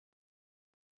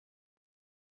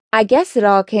I guess it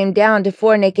all came down to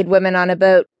 4 naked women on a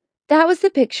boat. That was the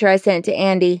picture I sent to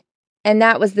Andy, and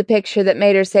that was the picture that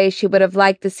made her say she would have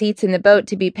liked the seats in the boat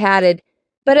to be padded,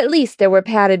 but at least there were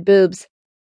padded boobs.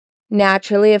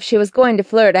 Naturally, if she was going to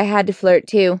flirt, I had to flirt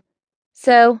too.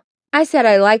 So, I said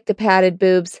I liked the padded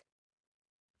boobs.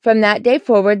 From that day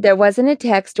forward, there wasn't a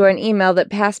text or an email that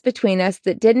passed between us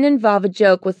that didn't involve a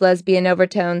joke with lesbian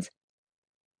overtones.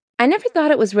 I never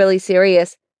thought it was really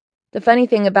serious. The funny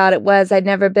thing about it was I'd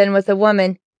never been with a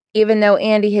woman, even though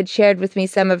Andy had shared with me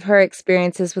some of her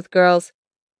experiences with girls.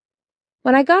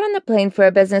 When I got on the plane for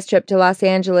a business trip to Los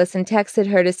Angeles and texted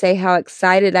her to say how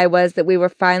excited I was that we were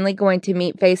finally going to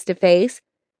meet face to face,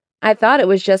 I thought it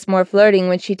was just more flirting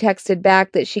when she texted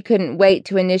back that she couldn't wait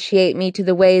to initiate me to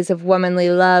the ways of womanly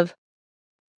love.